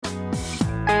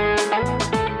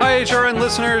HRN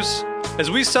listeners.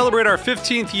 As we celebrate our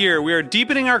 15th year, we are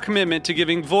deepening our commitment to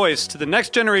giving voice to the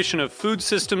next generation of food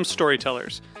systems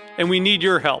storytellers, and we need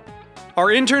your help. Our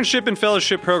internship and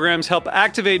fellowship programs help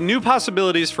activate new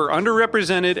possibilities for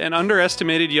underrepresented and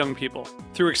underestimated young people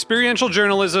through experiential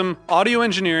journalism, audio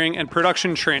engineering, and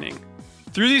production training.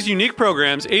 Through these unique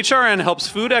programs, HRN helps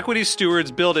food equity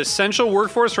stewards build essential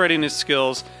workforce readiness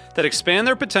skills that expand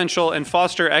their potential and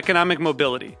foster economic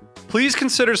mobility. Please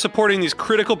consider supporting these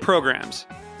critical programs.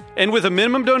 And with a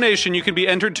minimum donation, you can be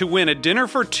entered to win a dinner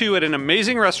for two at an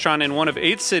amazing restaurant in one of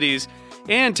 8 cities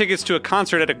and tickets to a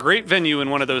concert at a great venue in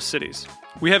one of those cities.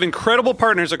 We have incredible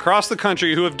partners across the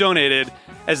country who have donated,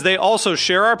 as they also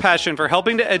share our passion for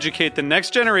helping to educate the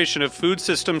next generation of food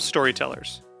systems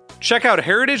storytellers. Check out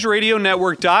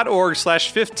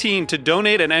heritageradionetwork.org/15 to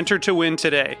donate and enter to win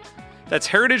today. That's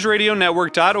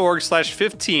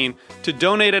heritageradionetwork.org/15 to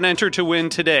donate and enter to win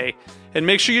today. And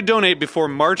make sure you donate before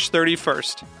March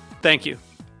 31st. Thank you.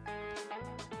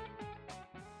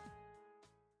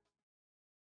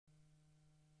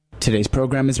 Today's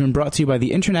program has been brought to you by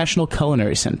the International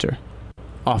Culinary Center,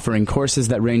 offering courses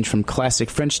that range from classic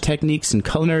French techniques in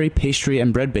culinary, pastry,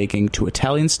 and bread baking to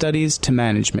Italian studies to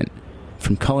management,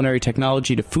 from culinary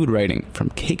technology to food writing,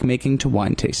 from cake making to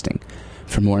wine tasting.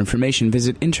 For more information,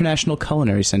 visit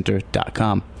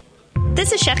internationalculinarycenter.com.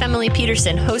 This is Chef Emily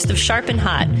Peterson, host of Sharp and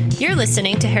Hot. You're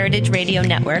listening to Heritage Radio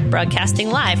Network, broadcasting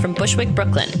live from Bushwick,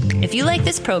 Brooklyn. If you like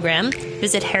this program,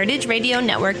 visit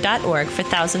heritageradionetwork.org for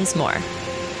thousands more.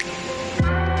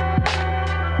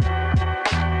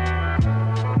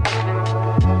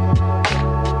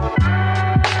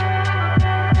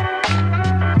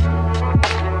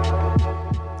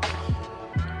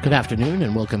 Good afternoon,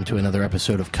 and welcome to another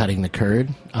episode of Cutting the Curd.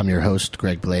 I'm your host,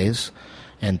 Greg Blaze,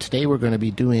 and today we're going to be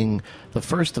doing the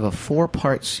first of a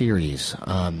 4-part series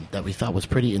that we thought was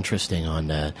pretty interesting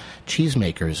on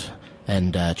cheesemakers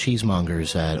and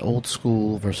cheesemongers at old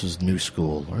school versus new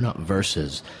school, or not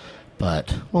versus,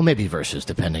 but, well, maybe versus,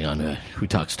 depending on who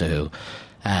talks to who.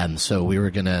 So we were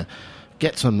going to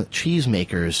get some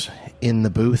cheesemakers in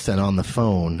the booth and on the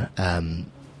phone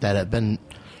that have been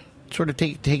sort of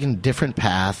taken a different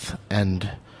path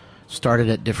and started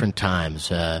at different times.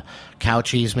 Cow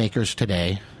cheesemakers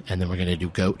today, and then we're going to do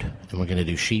goat, and we're going to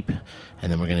do sheep, and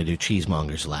then we're going to do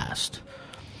cheesemongers last.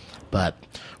 But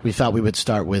we thought we would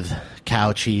start with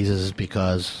cow cheeses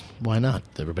because why not?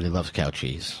 Everybody loves cow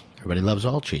cheese. Everybody loves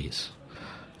all cheese.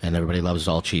 And everybody loves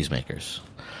all cheesemakers.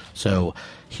 So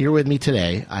here with me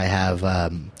today, I have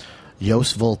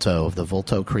Jos Vulto of the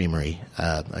Vulto Creamery,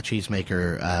 a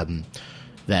cheesemaker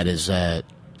that is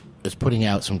putting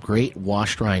out some great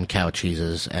washed rind cow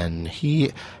cheeses, and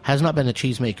he has not been a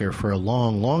cheesemaker for a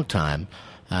long, long time,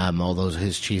 although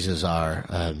his cheeses are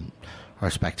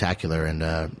spectacular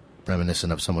and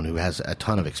reminiscent of someone who has a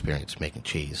ton of experience making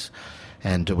cheese.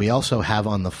 And we also have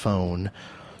on the phone,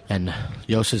 and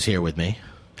Jos is here with me.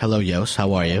 Hello, Jos.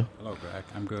 How are you? Hello, Greg.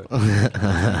 I'm good.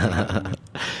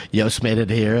 Jos made it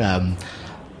here.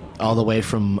 All the way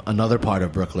from another part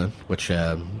of Brooklyn, which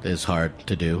is hard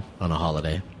to do on a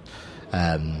holiday.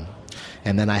 And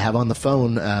then I have on the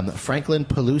phone Franklin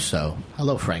Peluso.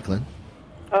 Hello, Franklin.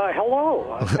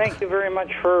 Hello. Thank you very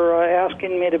much for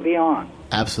asking me to be on.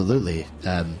 Absolutely.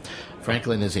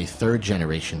 Franklin is a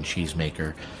third-generation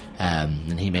cheesemaker,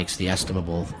 and he makes the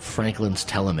estimable Franklin's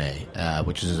Teleme,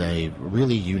 which is a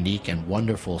really unique and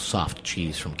wonderful soft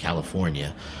cheese from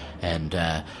California. And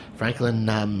Franklin,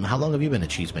 how long have you been a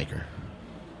cheesemaker?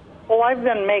 Well, I've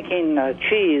been making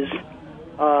cheese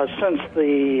since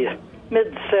the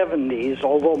mid-'70s,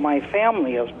 although my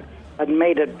family had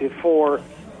made it before,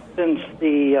 since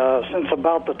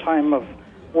about the time of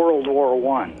World War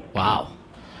I. Wow,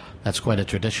 that's quite a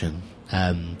tradition.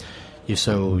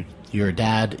 So your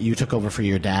dad, you took over for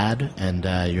your dad, and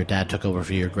your dad took over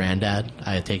for your granddad,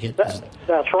 I take it?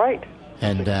 That's right.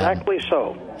 And exactly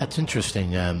so. That's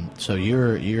interesting. So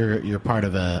you're part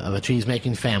of a cheese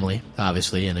making family,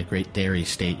 obviously, in a great dairy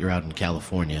state. You're out in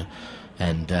California,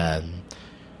 and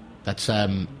that's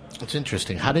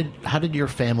interesting. How did your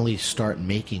family start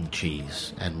making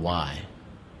cheese, and why?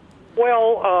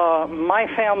 Well, my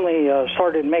family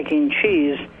started making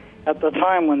cheese at the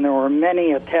time when there were many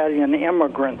Italian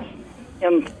immigrants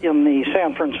in the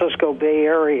San Francisco Bay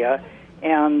Area.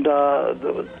 And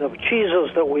the cheeses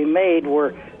that we made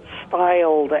were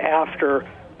styled after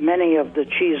many of the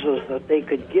cheeses that they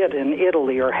could get in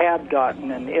Italy or had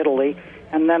gotten in Italy.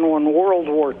 And then when World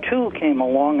War II came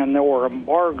along and there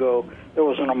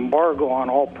was an embargo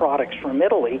on all products from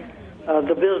Italy,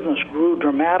 the business grew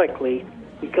dramatically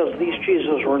because these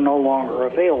cheeses were no longer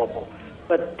available.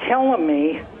 But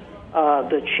Teleme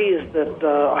the cheese that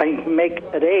I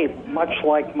make today, much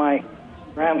like my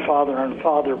grandfather and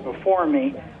father before me,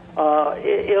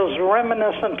 is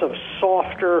reminiscent of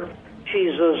softer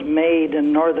cheeses made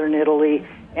in northern Italy,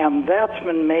 and that's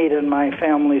been made in my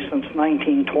family since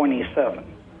 1927.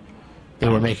 They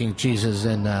were making cheeses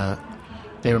in,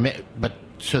 but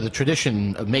so the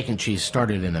tradition of making cheese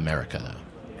started in America,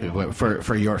 though,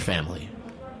 for your family,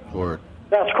 or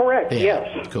that's correct. Yeah,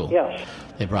 yes, cool. Yes,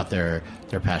 they brought their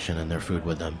passion and their food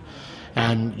with them.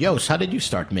 And Jos, how did you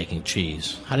start making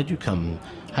cheese? How did you come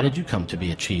to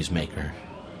be a cheese maker?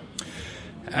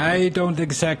 I don't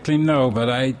exactly know, but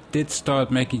I did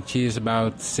start making cheese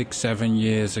about 6-7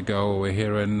 years ago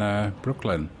here in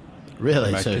Brooklyn.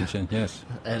 Really? My So, kitchen, yes.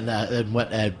 And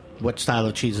what style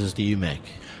of cheeses do you make?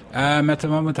 At the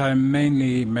moment, I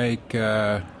mainly make.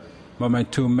 My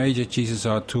two major cheeses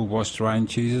are two washed rind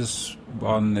cheeses.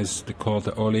 One is called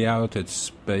the Oliout.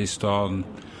 It's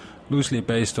loosely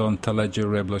based on Taleggio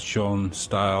Revolution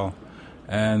style,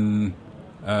 and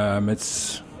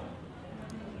it's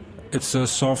a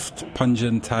soft,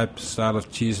 pungent type style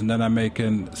of cheese. And then I make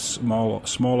a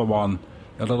smaller one,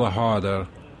 a little harder,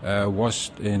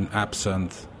 washed in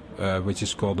absinthe, which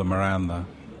is called the Miranda.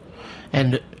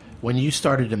 And when you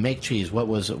started to make cheese,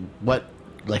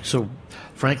 so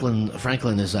Franklin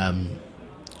is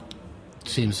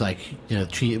seems like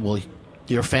cheese. Well,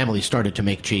 your family started to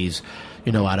make cheese,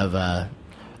 out of a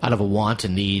want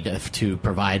and need to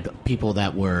provide people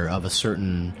that were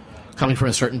coming from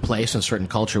a certain place and certain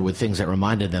culture with things that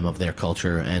reminded them of their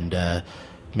culture and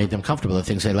made them comfortable with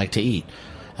things they like to eat.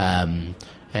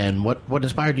 And what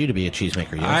inspired you to be a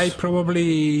cheesemaker? Yes? I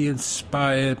probably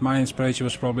my inspiration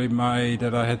was probably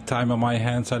that I had time on my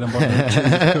hands. I don't want to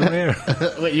change of career.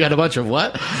 Wait, you had a bunch of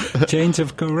what? Change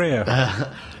of career.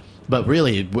 But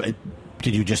really,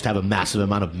 did you just have a massive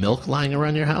amount of milk lying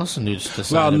around your house, and you just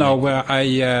decided? Well,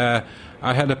 no.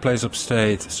 I had a place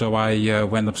upstate, so I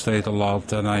went upstate a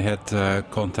lot, and I had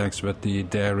contacts with the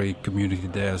dairy community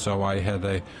there. So I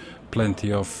had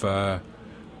plenty of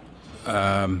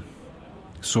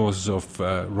sources of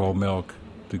raw milk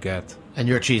to get. And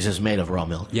your cheese is made of raw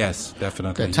milk? Yes,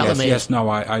 definitely.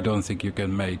 I don't think you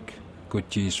can make good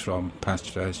cheese from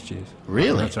pasteurized cheese.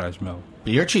 Really? Pasteurized milk.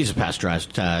 But your cheese is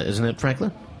pasteurized, isn't it,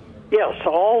 Franklin? yes,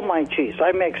 all my cheese.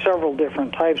 I make several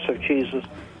different types of cheeses,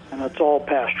 and it's all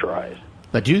pasteurized.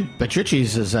 But your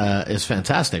cheese is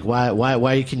fantastic.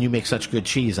 Why can you make such good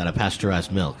cheese out of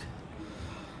pasteurized milk?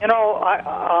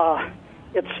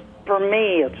 For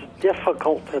me, it's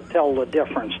difficult to tell the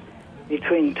difference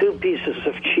between two pieces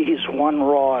of cheese, one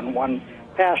raw and one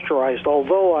pasteurized,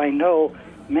 although I know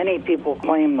many people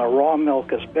claim the raw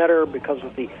milk is better because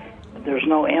of there's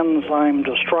no enzyme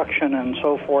destruction and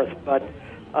so forth, but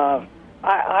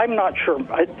I'm not sure.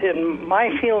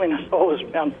 My feeling has always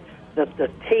been that the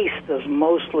taste is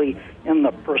mostly in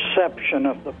the perception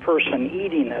of the person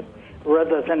eating it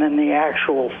rather than in the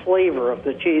actual flavor of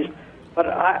the cheese. But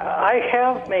I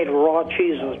have made raw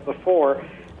cheeses before.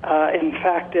 In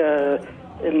fact,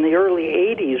 in the early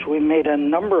 80s, we made a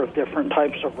number of different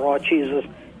types of raw cheeses,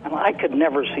 and I could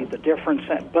never see the difference.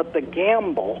 But the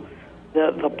gamble,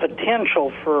 the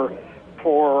potential for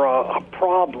a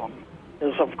problem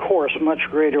is, of course, much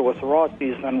greater with raw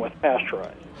cheese than with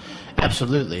pasteurized.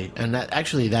 Absolutely. And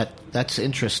that's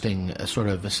interesting, sort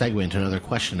of a segue into another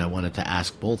question I wanted to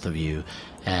ask both of you.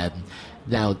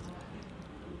 Now,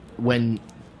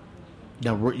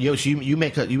 Yosh, you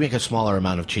make a smaller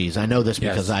amount of cheese. I know this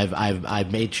because Yes.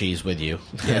 I've made cheese with you,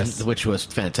 Yes. which was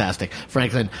fantastic.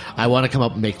 Franklin, I want to come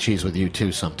up and make cheese with you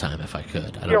too sometime if I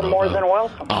could. You're more than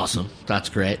welcome. Awesome, that's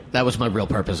great. That was my real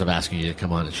purpose of asking you to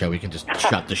come on the show. We can just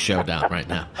shut the show down right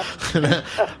now.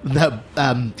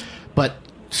 But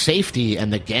safety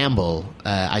and the gamble,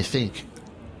 I think,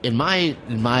 in my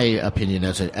opinion,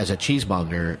 as a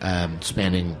cheesemonger,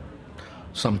 spanning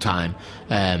some time,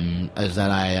 is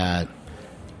that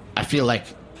I feel like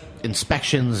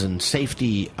inspections and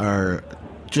safety are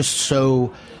just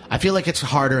so. I feel like it's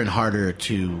harder and harder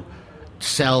to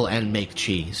sell and make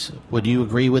cheese. Would you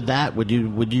agree with that? Would you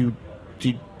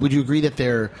agree that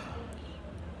the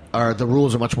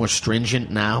rules are much more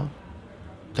stringent now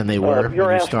than they were when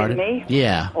you're you asking started? me?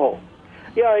 Yeah. Oh,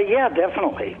 yeah,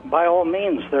 definitely. By all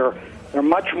means, they're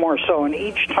much more so. And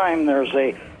each time there's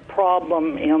a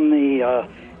problem in the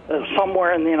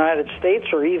somewhere in the United States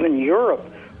or even Europe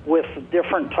with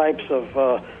different types of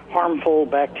harmful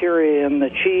bacteria in the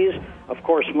cheese. Of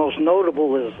course, most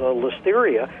notable is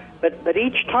listeria. But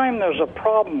each time there's a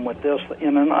problem with this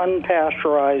in an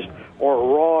unpasteurized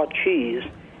or raw cheese,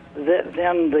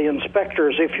 then the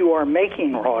inspectors, if you are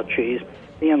making raw cheese,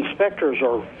 the inspectors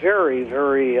are very,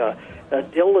 very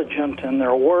diligent in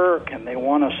their work, and they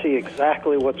want to see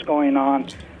exactly what's going on.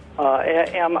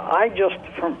 And I just,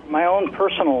 from my own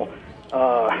personal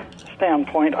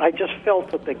standpoint, I just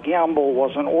felt that the gamble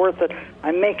wasn't worth it.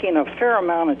 I'm making a fair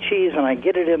amount of cheese, and I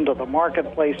get it into the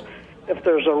marketplace. If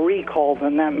there's a recall,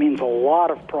 then that means a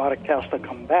lot of product has to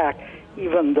come back,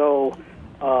 even though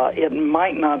it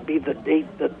might not be the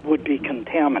date that would be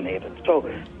contaminated.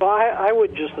 So I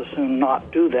would just as soon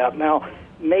not do that. Now,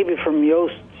 maybe from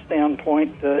Jost's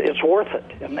standpoint, it's worth it.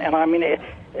 And I mean,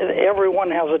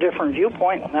 everyone has a different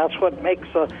viewpoint, and that's what makes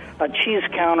a cheese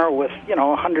counter with,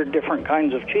 100 different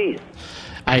kinds of cheese.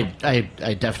 I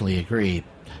definitely agree.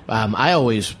 I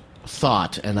always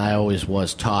thought, and I always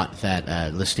was taught, that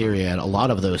listeria and a lot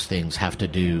of those things have to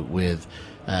do with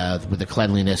the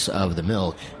cleanliness of the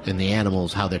milk and the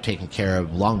animals, how they're taken care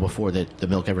of long before the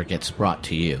milk ever gets brought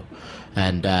to you.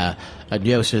 And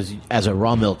Jost, as a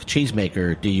raw milk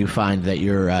cheesemaker, do you find that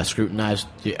you're scrutinized?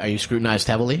 Are you scrutinized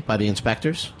heavily by the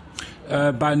inspectors?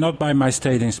 Not by my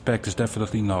state inspectors,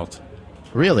 definitely not.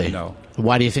 Really? No.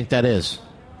 Why do you think that is?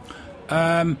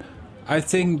 I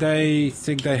think they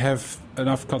have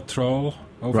enough control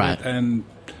over Right. it, and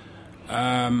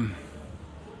I'm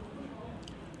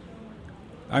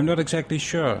not exactly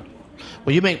sure.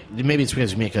 Well, maybe it's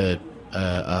because you make a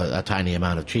tiny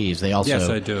amount of cheese. They also, Yes,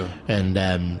 I do.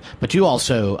 And but you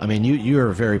also, I mean,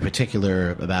 you're very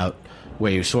particular about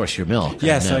where you source your milk.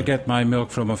 Yes, and, I get my milk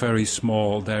from a very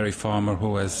small dairy farmer who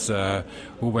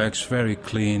works very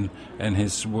clean, and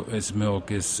his milk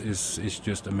is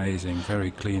just amazing, very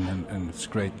clean, and it's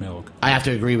great milk. I have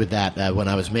to agree with that. When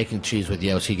I was making cheese with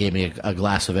Jost, he gave me a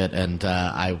glass of it, and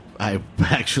I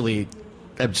actually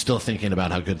am still thinking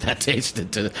about how good that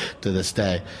tasted to this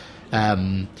day.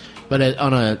 But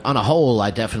on a whole,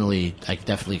 I definitely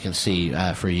can see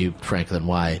for you, Franklin,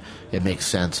 why it makes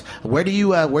sense. Where do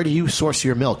you source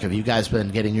your milk? Have you guys been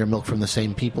getting your milk from the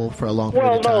same people for a long period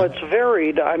of time? Well, no, it's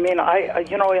varied. I mean,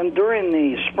 and during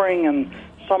the spring and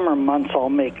summer months, I'll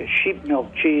make a sheep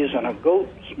milk cheese and a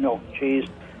goat's milk cheese,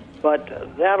 but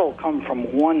that'll come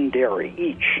from one dairy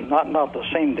each, not the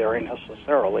same dairy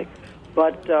necessarily.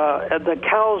 But the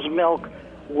cow's milk,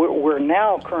 we're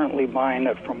now currently buying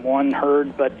it from one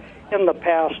herd, but in the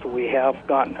past we have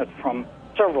gotten it from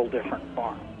several different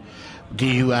farms. Do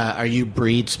you are you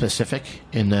breed specific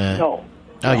in the? No.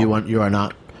 Oh, no. you are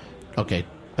not. Okay,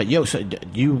 but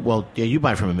you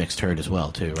buy from a mixed herd as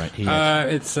well too, right?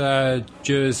 It's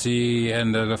Jersey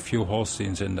and a few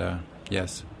Holsteins in there.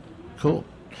 Yes. Cool.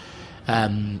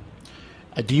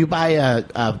 Do you buy,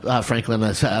 Franklin,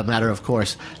 as a matter of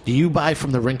course, do you buy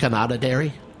from the Rinconada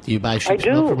dairy? Do you buy sheep's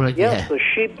milk from Yes, yeah. The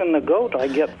sheep and the goat I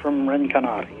get from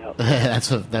Rinconada. Yes.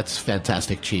 That's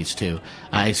fantastic cheese, too.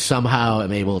 I somehow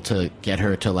am able to get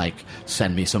her to,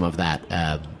 send me some of that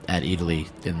at Italy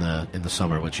in the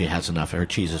summer when she has enough. Her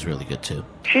cheese is really good, too.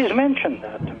 She's mentioned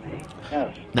that to me,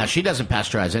 yes. Now, she doesn't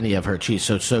pasteurize any of her cheese,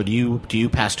 so do you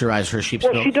pasteurize her sheep's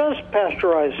milk? Well, she does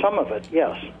pasteurize some of it,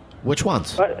 yes. Which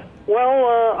ones?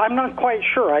 I'm not quite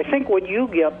sure. I think what you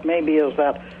get maybe is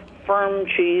that firm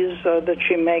cheese that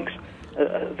she makes.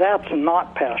 That's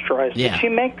not pasteurized. Yeah. But she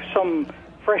makes some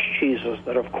fresh cheeses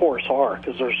that, of course, are,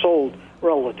 because they're sold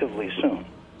relatively soon.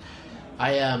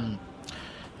 I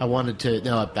wanted to.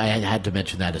 No, I had to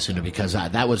mention that as soon because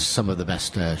that was some of the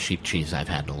best sheep cheese I've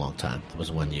had in a long time. Was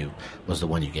the one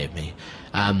you gave me.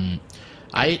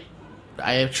 I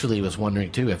actually was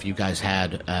wondering too if you guys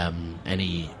had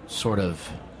any sort of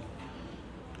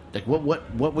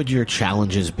what would your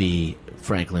challenges be,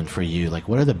 Franklin, for you?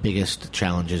 What are the biggest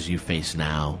challenges you face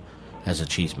now as a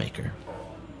cheesemaker?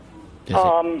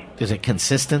 Is it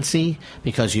consistency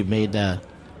because you've made the?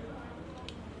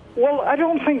 Well, I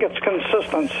don't think it's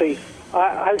consistency.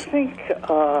 I think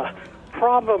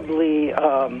probably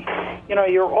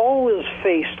you're always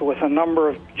faced with a number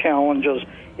of challenges.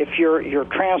 If your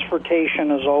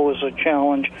transportation is always a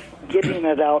challenge, getting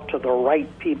it out to the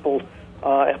right people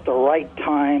at the right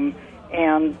time,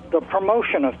 and the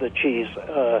promotion of the cheese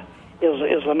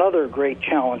is another great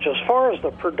challenge. As far as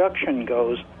the production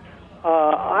goes,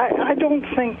 I don't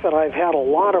think that I've had a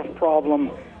lot of problem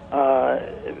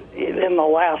in the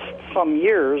last some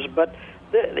years, but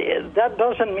that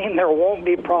doesn't mean there won't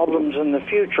be problems in the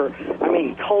future. I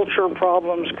mean, culture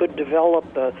problems could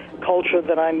develop. The culture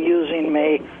that I'm using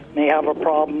may have a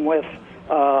problem with,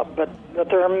 but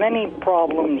there are many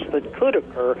problems that could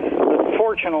occur, but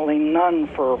fortunately none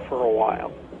for a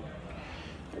while.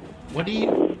 What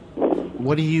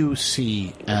do you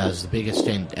see as the biggest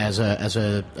thing as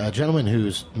a gentleman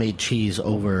who's made cheese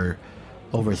over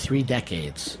over 3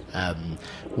 decades.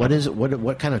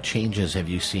 What kind of changes have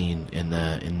you seen in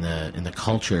the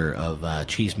culture of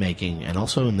cheese making, and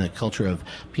also in the culture of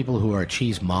people who are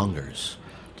cheesemongers?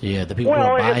 Yeah, the people who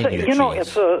are buying your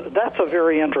cheese. That's a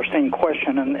very interesting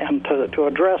question, and to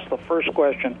address the first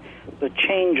question, the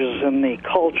changes in the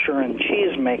culture in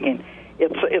cheese making,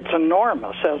 it's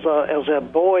enormous. As a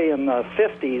boy in the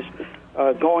 50s,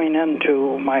 going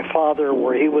into my father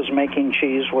where he was making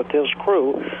cheese with his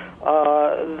crew,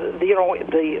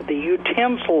 the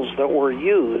utensils that were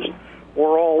used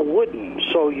were all wooden.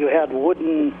 So you had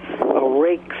wooden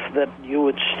rakes that you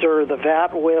would stir the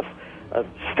vat with.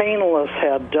 Stainless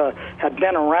had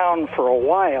been around for a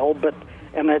while,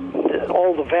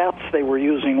 all the vats they were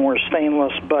using were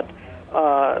stainless, but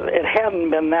it hadn't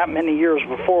been that many years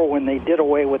before when they did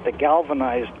away with the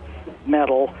galvanized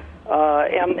metal,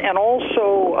 and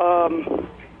also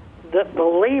the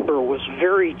labor was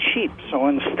very cheap. So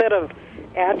instead of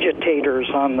agitators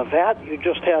on the vat, you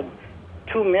just had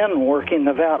 2 men working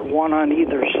the vat, one on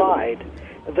either side.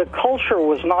 The culture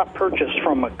was not purchased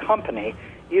from a company.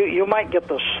 You might get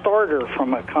the starter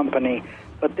from a company,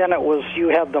 but then you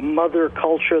had the mother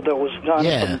culture that was done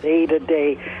from day to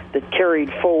day that carried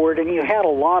forward, and you had a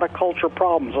lot of culture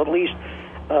problems. At least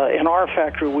in our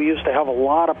factory, we used to have a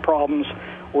lot of problems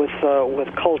with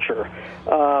culture,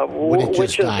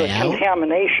 which is a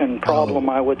contaminating problem,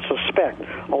 I would suspect.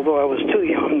 Although I was too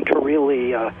young to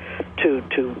really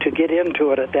to get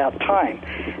into it at that time.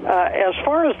 As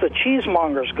far as the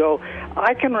cheesemongers go,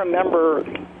 I can remember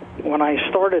when I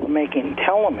started making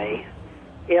teleme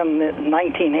in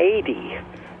 1980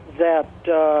 that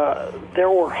there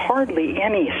were hardly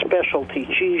any specialty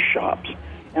cheese shops,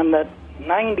 and that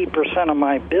 90% of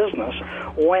my business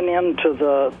went into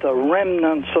the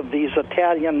remnants of these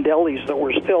Italian delis that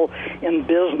were still in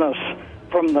business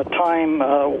from the time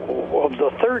of the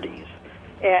 30s.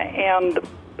 And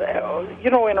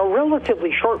in a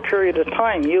relatively short period of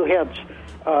time, you had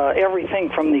everything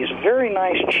from these very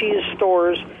nice cheese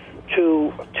stores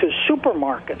to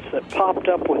supermarkets that popped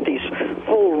up with these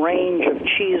full range of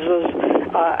cheeses.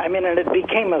 And it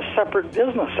became a separate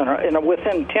business, and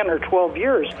within 10 or 12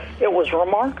 years, it was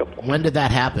remarkable. When did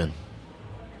that happen?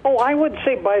 Oh, I would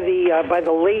say by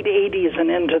the late 80s and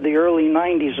into the early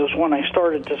 90s is when I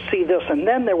started to see this, and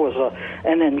then there was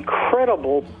an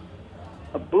incredible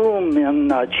boom in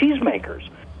cheesemakers.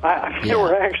 There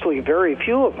were actually very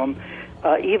few of them,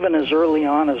 even as early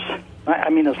on as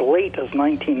late as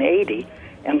 1980,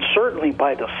 and certainly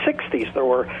by the 60s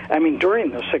during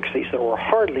the 60s, there were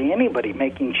hardly anybody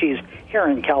making cheese here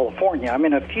in California.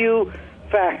 A few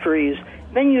factories.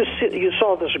 Then you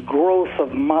saw this growth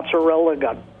of mozzarella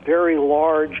got very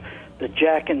large. The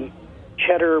Jack and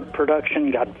Cheddar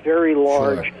production got very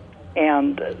large. Sure.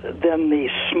 And then the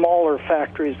smaller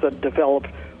factories that developed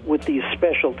with these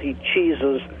specialty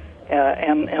cheeses.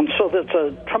 And so that's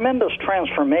a tremendous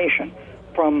transformation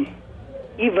from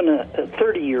even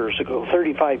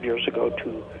 35 years ago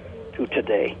to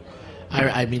today.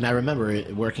 I remember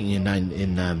working in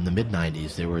the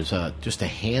mid-'90s. There was just a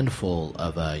handful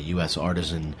of U.S.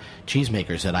 artisan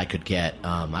cheesemakers that I could get.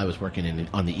 I was working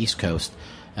on the East Coast,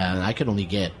 and I could only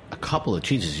get a couple of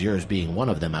cheeses, yours being one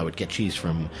of them. I would get cheese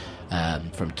from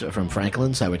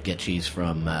Franklin's. I would get cheese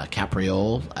from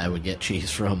Capriole. I would get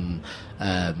cheese from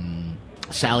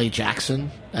Sally Jackson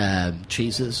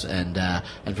cheeses, and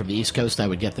from the East Coast, I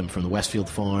would get them from the Westfield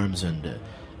Farms and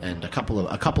a couple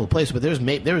of places. But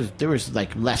there was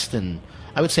like less than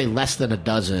a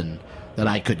dozen that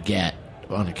I could get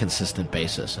on a consistent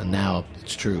basis. And now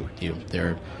it's true.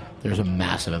 There's a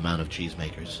massive amount of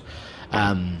cheesemakers.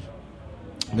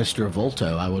 Mr.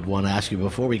 Vulto, I would want to ask you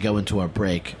before we go into our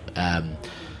break,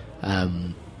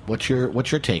 what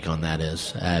your take on that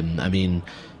is.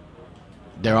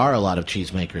 There are a lot of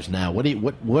cheesemakers now.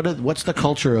 What's the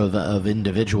culture of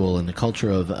individual and the culture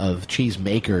of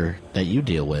cheesemaker that you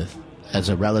deal with as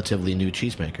a relatively new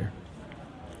cheesemaker?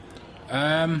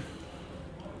 I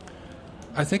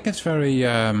think it's very.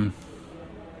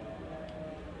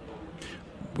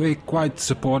 We're quite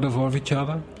supportive of each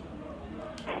other,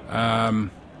 and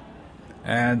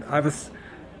I was.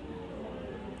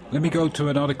 Let me go to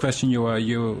another question you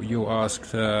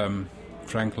asked.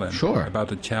 Franklin, sure, about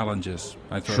the challenges.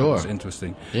 I thought sure. It was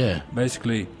interesting. Yeah.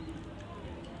 Basically,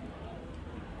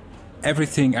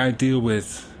 everything I deal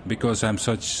with, because I'm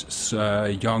such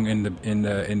young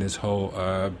in this whole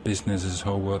business, this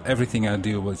whole world. Everything I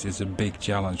deal with is a big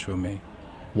challenge for me.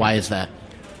 Why is that?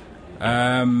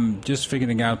 Just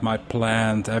figuring out my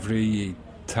plant. Every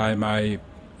time I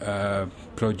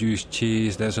produce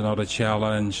cheese, there's another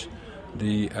challenge.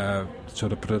 The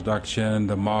sort of production,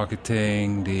 the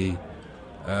marketing,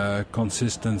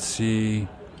 consistency.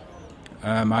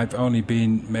 I've only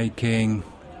been making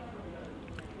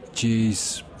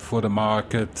cheese for the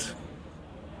market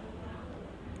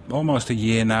almost a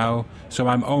year now, so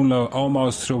I'm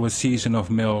almost through a season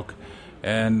of milk,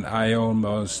 and I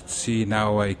almost see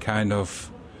now a kind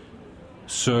of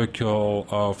circle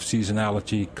of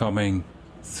seasonality coming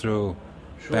through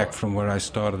back from where I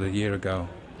started a year ago.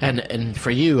 And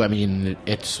for you, I mean,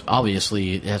 it's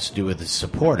obviously it has to do with the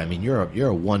support. I mean, you're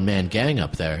a one-man gang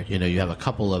up there. You know, you have a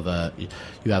couple of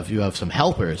you have some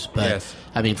helpers, but yes.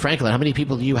 I mean, Franklin, how many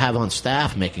people do you have on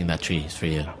staff making that cheese for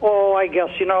you? Oh, I guess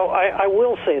I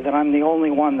will say that I'm the only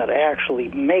one that actually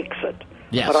makes it.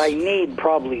 Yes. But I need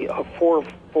probably four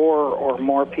or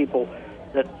more people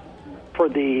that for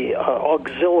the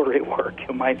auxiliary work,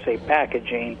 you might say,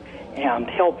 packaging and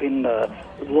helping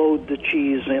load the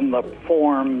cheese in the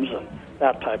forms and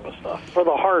that type of stuff for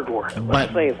the hard work.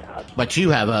 Let's say that. But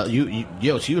you have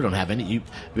you don't have any.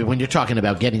 When you're talking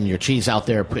about getting your cheese out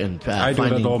there and I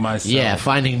finding, do it all myself. Yeah,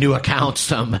 finding new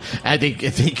accounts. I think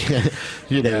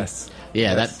you know. Yes.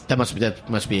 Yeah, yes. that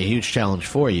must be a huge challenge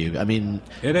for you. I mean,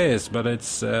 it is, but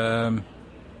it's a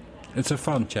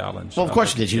fun challenge. Well, of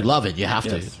course it is. You love it. You have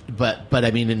yes. to. But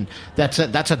I mean, and that's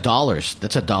a dollars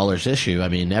issue. I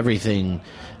mean, everything.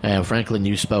 Franklin,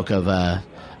 you spoke of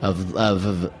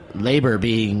labor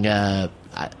being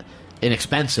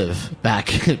inexpensive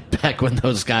back when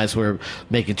those guys were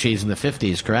making cheese in the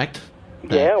 50s, correct?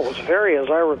 Yeah, it was very, as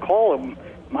I recall, it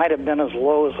might have been as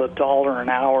low as $1 an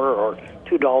hour or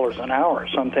 $2 an hour,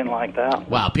 something like that.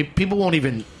 Wow, people won't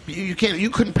even you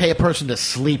couldn't pay a person to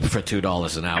sleep for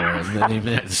 $2 an hour in the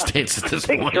United States at this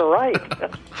point. You're right.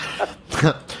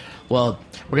 Well,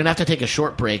 we're going to have to take a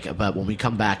short break, but when we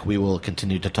come back, we will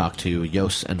continue to talk to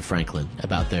Jos and Franklin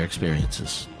about their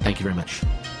experiences. Thank you very much.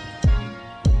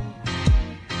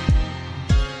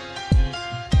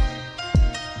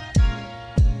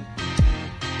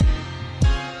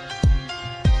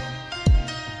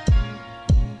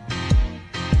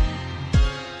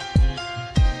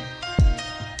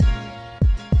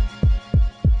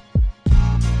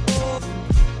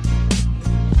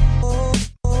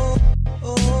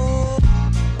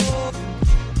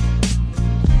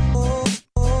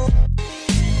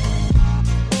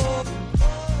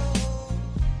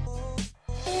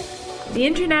 The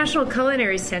International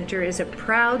Culinary Center is a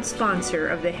proud sponsor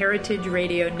of the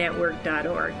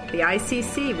HeritageRadioNetwork.org. The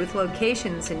ICC, with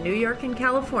locations in New York and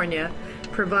California,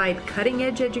 provide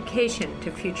cutting-edge education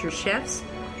to future chefs,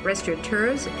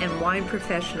 restaurateurs, and wine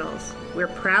professionals. We're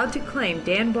proud to claim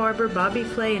Dan Barber, Bobby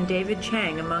Flay, and David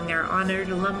Chang among our honored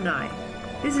alumni.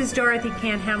 This is Dorothy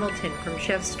Camp-Hamilton from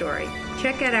Chef Story.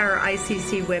 Check out our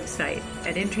ICC website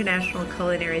at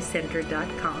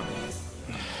internationalculinarycenter.com.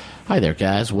 Hi there,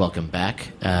 guys. Welcome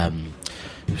back.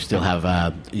 We still have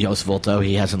Jos Vulto.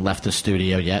 He hasn't left the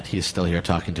studio yet. He's still here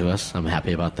talking to us. I'm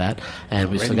happy about that. And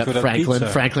we still got Franklin.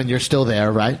 Franklin, you're still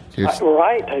there, right?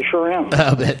 Right, I sure am.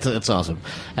 That's awesome.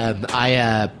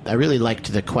 I really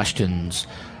liked the questions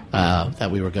that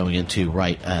we were going into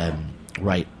right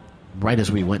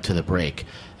as we went to the break,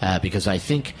 because I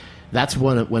think that's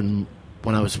when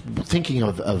I was thinking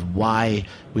of why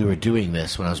we were doing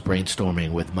this, when I was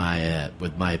brainstorming with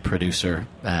my producer,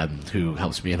 who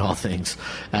helps me in all things,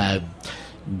 I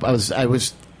was,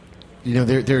 you know,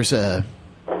 there's as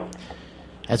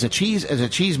a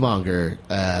cheesemonger,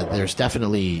 there's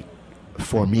definitely,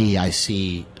 for me, I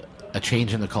see a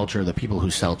change in the culture of the people who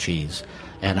sell cheese.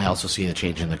 And I also see a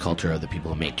change in the culture of the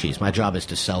people who make cheese. My job is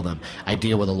to sell them. I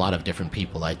deal with a lot of different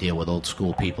people. I deal with old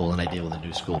school people, and I deal with the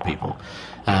new school people.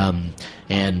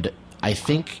 And I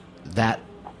think that,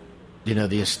 you know,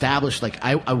 the established, like,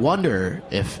 I wonder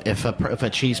if a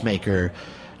cheesemaker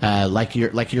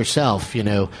like yourself, you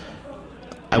know,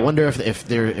 I wonder if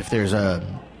there's a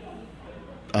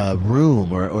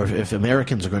room or if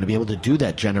Americans are going to be able to do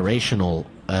that generational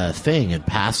thing and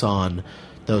pass on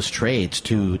those trades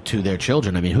to their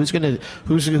children. I mean, who's gonna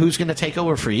take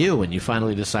over for you when you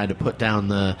finally decide to put down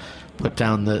the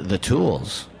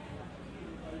tools?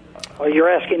 Oh, you're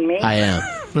asking me? I am.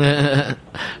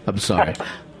 I'm sorry.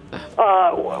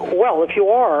 Well, if you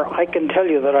are, I can tell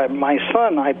you that my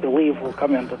son, I believe, will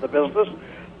come into the business.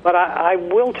 But I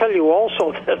will tell you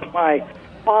also that my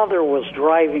father was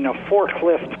driving a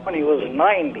forklift when he was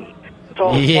 90.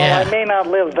 So yeah. While I may not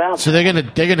live that. So they're gonna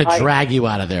drag you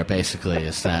out of there. Basically,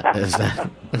 is that?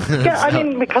 Yeah, I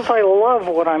mean, because I love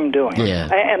what I'm doing. Yeah.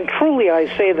 And truly, I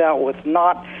say that with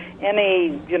not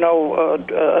any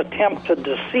attempt to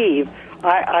deceive.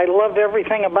 I love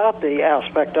everything about the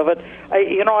aspect of it.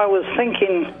 I was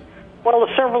thinking, well,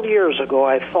 several years ago,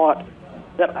 I thought,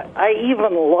 that I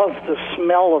even love the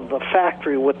smell of the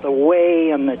factory with the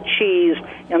whey and the cheese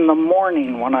in the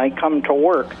morning when I come to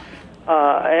work.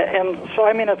 And so,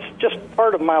 I mean, it's just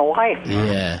part of my life.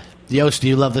 Yeah. Yost, do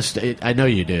you love this? I know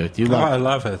you do. Do you love I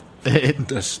love it.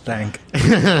 The stank.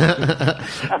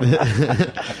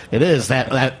 It is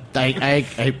that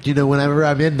I you know, whenever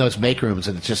I'm in those make rooms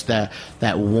and it's just that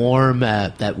warm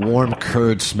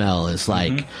curd smell is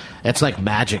like it's like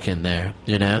magic in there,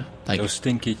 you know, like those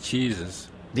stinky cheeses.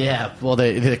 Yeah, well,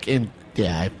 I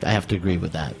have to agree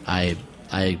with that. I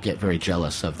get very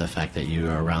jealous of the fact that you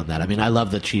are around that. I mean, I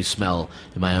love the cheese smell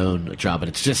in my own job, but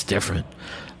it's just different.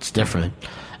 It's different.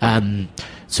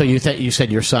 So you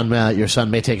said your son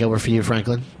may take over for you,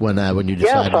 Franklin, when you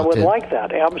decide. Yes, I would like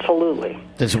that. Absolutely.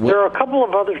 There are a couple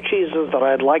of other cheeses that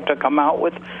I'd like to come out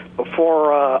with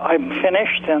before I'm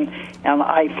finished, and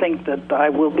I think that I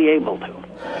will be able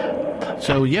to.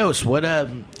 So Yost, what's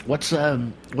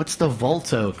the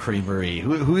Vulto Creamery?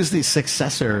 Who is the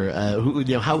successor?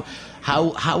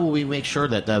 How will we make sure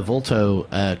that the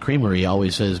Vulto Creamery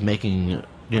always is making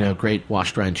great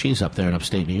washed rind cheese up there in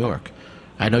upstate New York?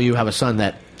 I know you have a son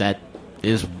that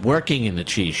is working in the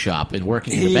cheese shop and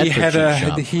working in the Bedford cheese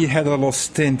shop. He had a little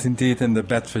stint, indeed, in the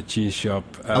Bedford cheese shop.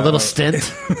 A little stint?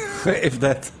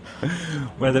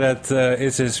 Whether that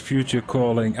is his future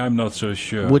calling, I'm not so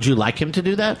sure. Would you like him to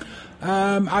do that?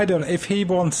 I don't know. If he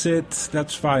wants it,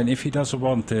 that's fine. If he doesn't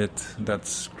want it,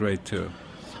 that's great too.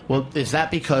 Well, is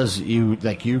that because you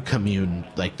commune,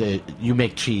 you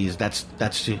make cheese? That's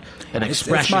an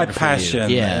expression. It's my passion,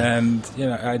 yeah. And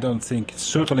I don't think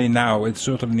certainly now it's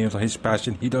certainly not his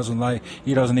passion. He doesn't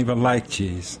even like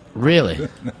cheese. Really?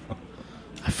 No.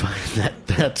 I find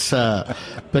that's.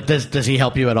 But does he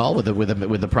help you at all with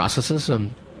the processes?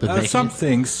 Some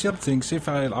things. If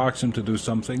I asked him to do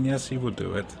something, yes, he would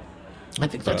do it. I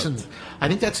think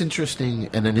that's interesting,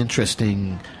 and an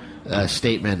interesting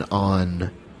statement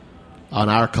on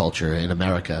our culture in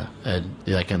America, and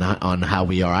on how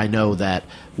we are. I know that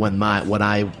when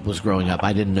I was growing up,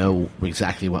 I didn't know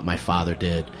exactly what my father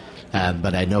did,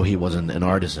 but I know he wasn't an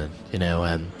artisan,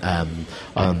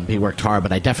 and he worked hard.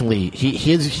 But I definitely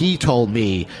he told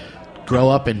me, grow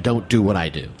up and don't do what I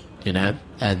do, and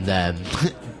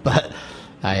but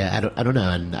I don't know,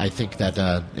 and I think that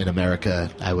in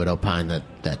America, I would opine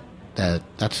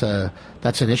that's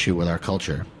an issue with our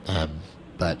culture,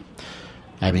 but.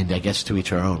 I mean, I guess to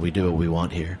each our own. We do what we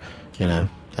want here,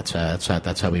 That's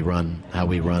how we run. That's how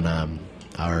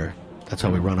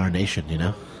we run our nation.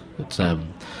 It's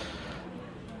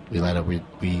we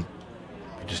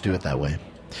just do it that way.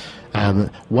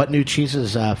 What new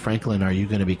cheeses, Franklin, are you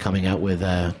going to be coming out with?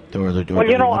 I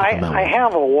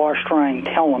have a washed rind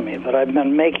telemi that I've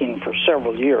been making for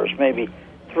several years, maybe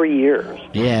 3 years.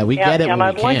 Yeah, we get it when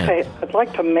we can. I'd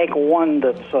like to make one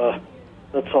that's a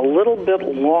little bit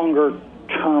longer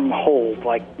term hold,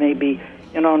 like maybe,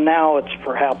 now it's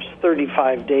perhaps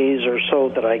 35 days or so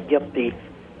that I get the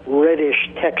reddish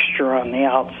texture on the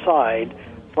outside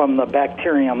from the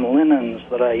bacterium linens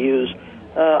that I use.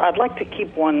 I'd like to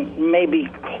keep one maybe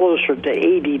closer to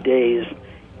 80 days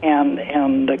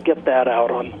and get that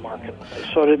out on the marketplace.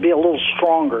 So it'd be a little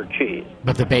stronger cheese.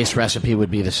 But the base recipe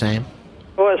would be the same?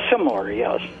 Well, similar,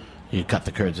 yes. You'd cut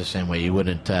the curds the same way. You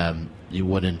wouldn't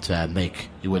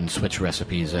switch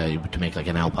recipes to make like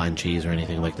an Alpine cheese or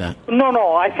anything like that?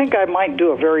 No. I think I might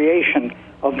do a variation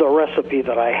of the recipe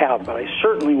that I have, but I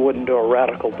certainly wouldn't do a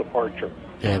radical departure.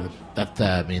 Yeah,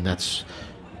 that's...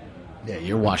 Yeah,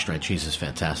 your washed rind cheese is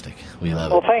fantastic. We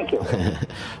love it. Well, thank you.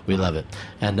 We love it.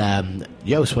 And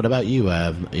Yost, what about you?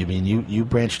 You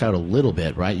branched out a little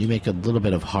bit, right? You make a little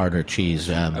bit of harder cheese.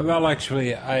 Well,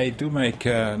 actually, I do make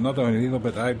not only a little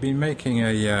bit. I've been making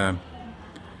a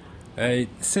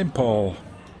simple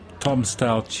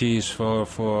Tom-style cheese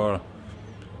for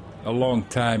a long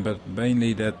time, but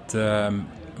mainly that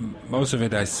most of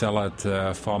it I sell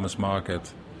at farmers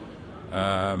market.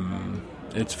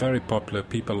 It's very popular.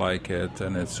 People like it,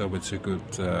 and it's a good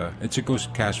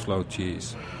cash flow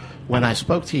cheese. When I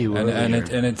spoke to you earlier,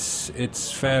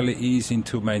 it's fairly easy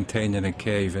to maintain in a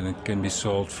cave, and it can be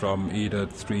sold from either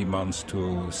 3 months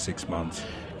to 6 months.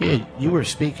 Yeah, you were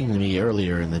speaking to me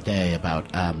earlier in the day about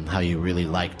how you really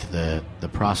liked the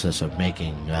process of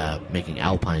making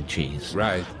Alpine cheese.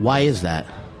 Right. Why is that?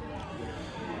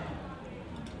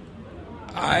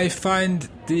 I find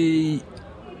the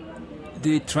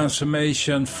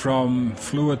transformation from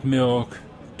fluid milk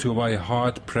to a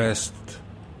hard-pressed,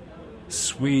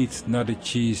 sweet, nutty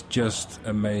cheese just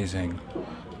amazing.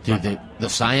 The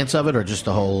science of it, or just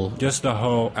the whole... Just the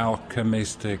whole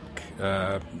alchemistic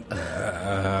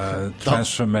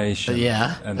transformation.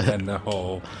 Yeah. And then the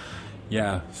whole...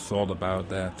 thought about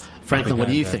that. Franklin, what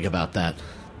do you think about that?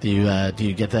 Do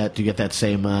you get that? Do you get that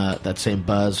same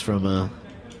buzz from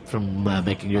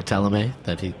making your teleme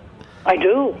that he? I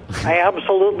do. I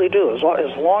absolutely do. As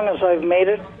long as I've made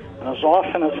it, and as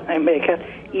often as I make it,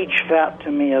 each vat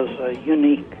to me is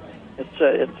unique.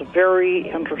 It's very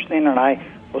interesting, and I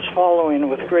was following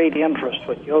with great interest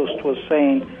what Joost was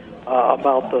saying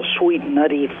about the sweet,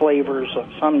 nutty flavors of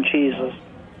some cheeses,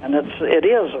 and it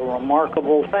is a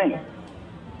remarkable thing.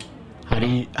 How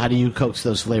do you coax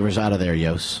those flavors out of there,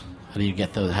 Joost? How do you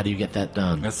get that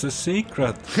done? That's a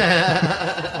secret.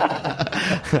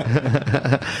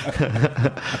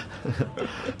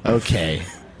 Okay.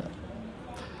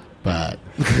 But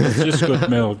it's just good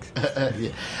milk.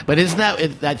 Yeah. But isn't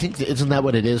that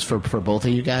what it is for both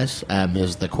of you guys?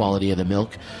 Is the quality of the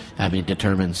milk?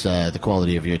 Determines the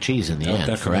quality of your cheese in the end.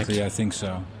 Definitely, correct? I think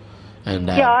so.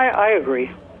 And I agree.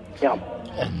 Yeah.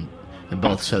 And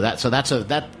both. That's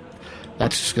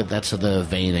good. That's the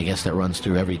vein, I guess, that runs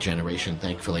through every generation,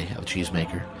 thankfully, of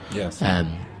cheesemaker. Yes.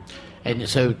 And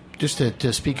so, just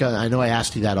to speak on, I know I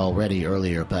asked you that already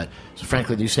earlier, but so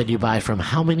Franklin, you said you buy from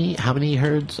how many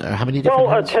herds, or how many different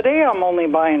herds? Today I'm only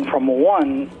buying from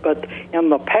one, but in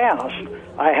the past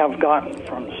I have gotten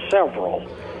from several,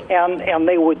 and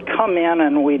they would come in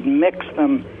and we'd mix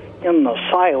them in the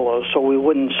silos so we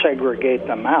wouldn't segregate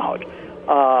them out.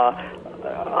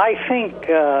 I think,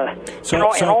 in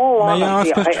all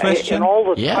honesty, in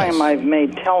all the time I've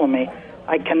made teleme,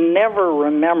 I can never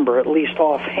remember, at least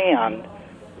offhand,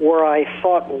 where I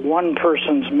thought one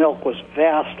person's milk was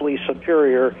vastly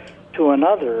superior to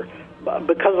another,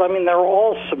 because, they're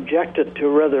all subjected to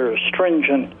rather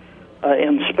stringent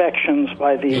inspections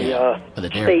by the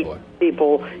state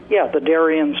people, the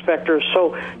dairy inspectors.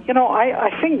 So,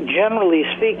 I think generally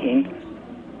speaking,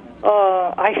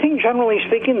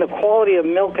 the quality of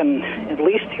milk, at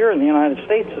least here in the United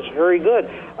States, is very good.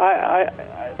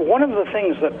 One of the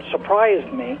things that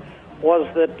surprised me was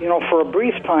that, for a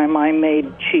brief time I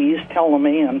made cheese,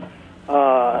 teleme,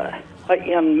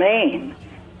 in Maine.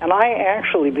 And I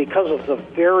actually, because of the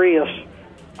various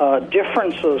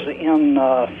differences in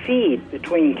feed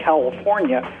between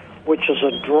California, which is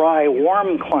a dry,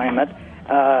 warm climate,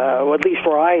 at least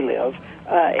where I live,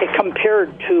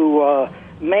 compared to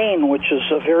Maine, which is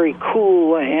a very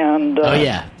cool and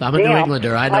I'm a New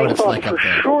Englander. I know what it's like up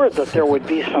there. I thought for sure that there would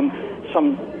be some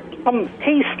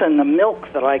taste in the milk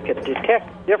that I could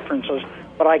detect differences,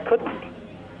 but I couldn't.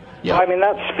 Yeah.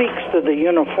 That speaks to the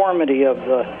uniformity of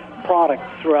the product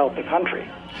throughout the country.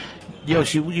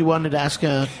 Yosh, you wanted to ask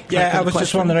a I was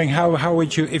just wondering how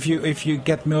would you, if you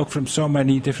get milk from so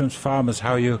many different farmers,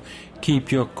 how you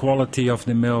keep your quality of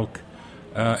the milk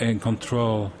in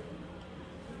control?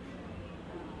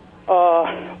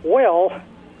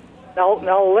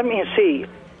 Now let me see.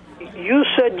 You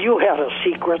said you had a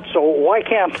secret, so why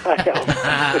can't I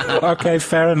help? Okay,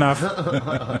 fair enough.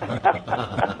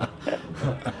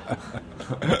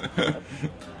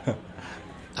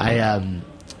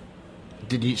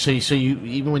 Did you? So you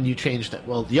even when you changed that?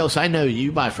 Well, Yost, I know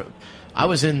you buy from. I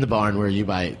was in the barn where you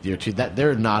buy your cheese. That there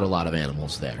are not a lot of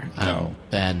animals there. No.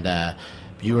 And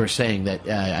you were saying that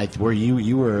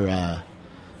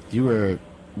you were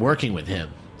working with him.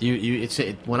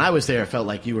 When I was there, it felt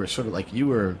like you were sort of like you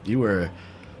were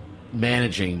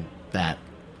managing that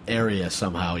area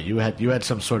somehow. You had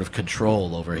some sort of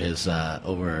control over his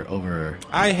over.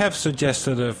 I have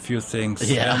suggested a few things.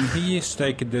 Yeah, and he has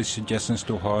taken the suggestions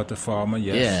to heart, the farmer.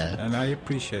 Yes, yeah, and I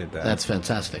appreciate that. That's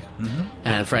fantastic. Mm-hmm.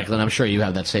 And Franklin, I'm sure you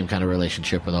have that same kind of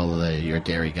relationship with all of your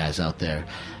dairy guys out there.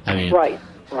 Right.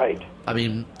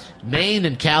 Maine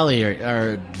and Cali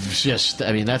are just.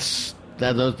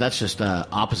 That's just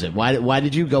opposite. Why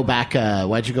did you go back?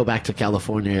 Why did you go back to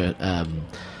California?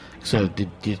 So did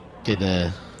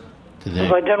they?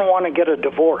 Because I didn't want to get a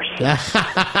divorce. That's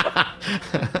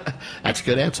a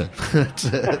good answer.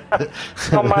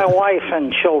 So my wife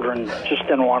and children just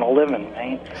didn't want to live in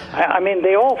Maine.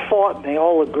 They all thought, they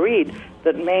all agreed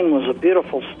that Maine was a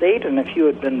beautiful state, and if you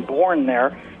had been born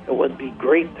there, it would be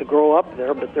great to grow up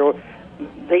there. But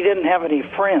they didn't have any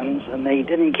friends, and they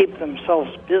didn't keep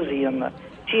themselves busy in the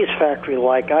cheese factory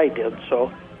like I did.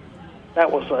 So it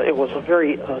was a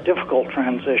very difficult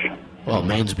transition. Well,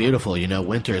 Maine's beautiful.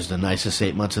 Winter is the nicest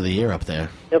 8 months of the year up there.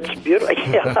 It's beautiful.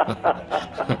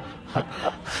 Yeah.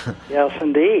 Yes,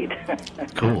 indeed.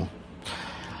 Cool.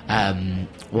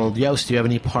 Well, Yost, do you have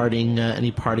any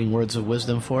parting words of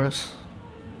wisdom for us?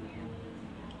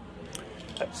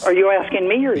 Are you asking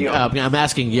me or you? I'm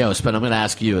asking Yost, but I'm going to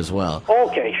ask you as well.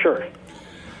 Okay, sure.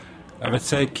 I would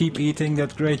say keep eating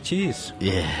that great cheese.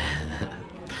 Yeah.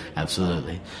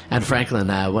 Absolutely. And Franklin,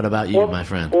 what about you, my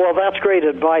friend? Well, that's great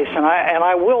advice, and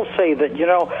I will say that,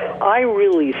 I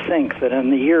really think that in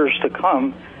the years to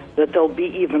come that there'll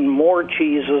be even more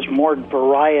cheeses, more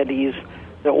varieties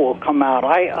that will come out.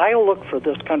 I look for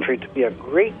this country to be a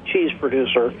great cheese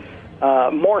producer,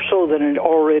 more so than it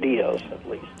already is, at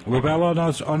least. We're well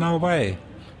on our way.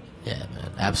 Yeah,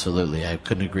 man, absolutely. I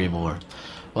couldn't agree more.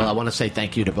 Well, I want to say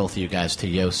thank you to both of you guys, to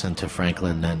Jos and to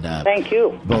Franklin. And thank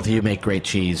you. Both of you make great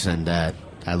cheese, and I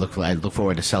look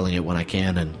forward to selling it when I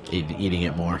can and eating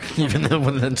it more, even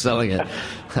than selling it.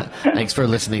 Thanks for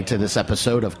listening to this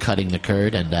episode of Cutting the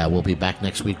Curd, and we'll be back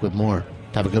next week with more.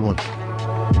 Have a good one.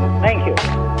 Thank you.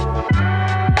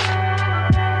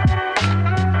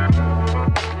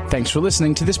 Thanks for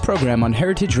listening to this program on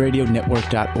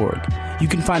heritageradionetwork.org. You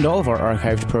can find all of our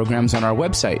archived programs on our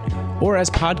website or as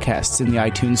podcasts in the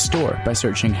iTunes Store by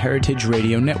searching Heritage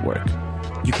Radio Network.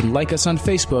 You can like us on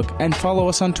Facebook and follow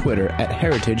us on Twitter at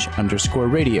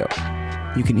 @heritage_radio.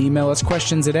 You can email us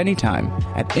questions at any time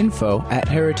at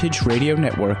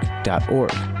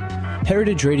info@heritageradionetwork.org.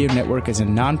 Heritage Radio Network is a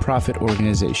non-profit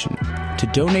organization. To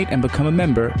donate and become a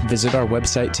member, visit our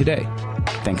website today.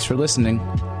 Thanks for listening.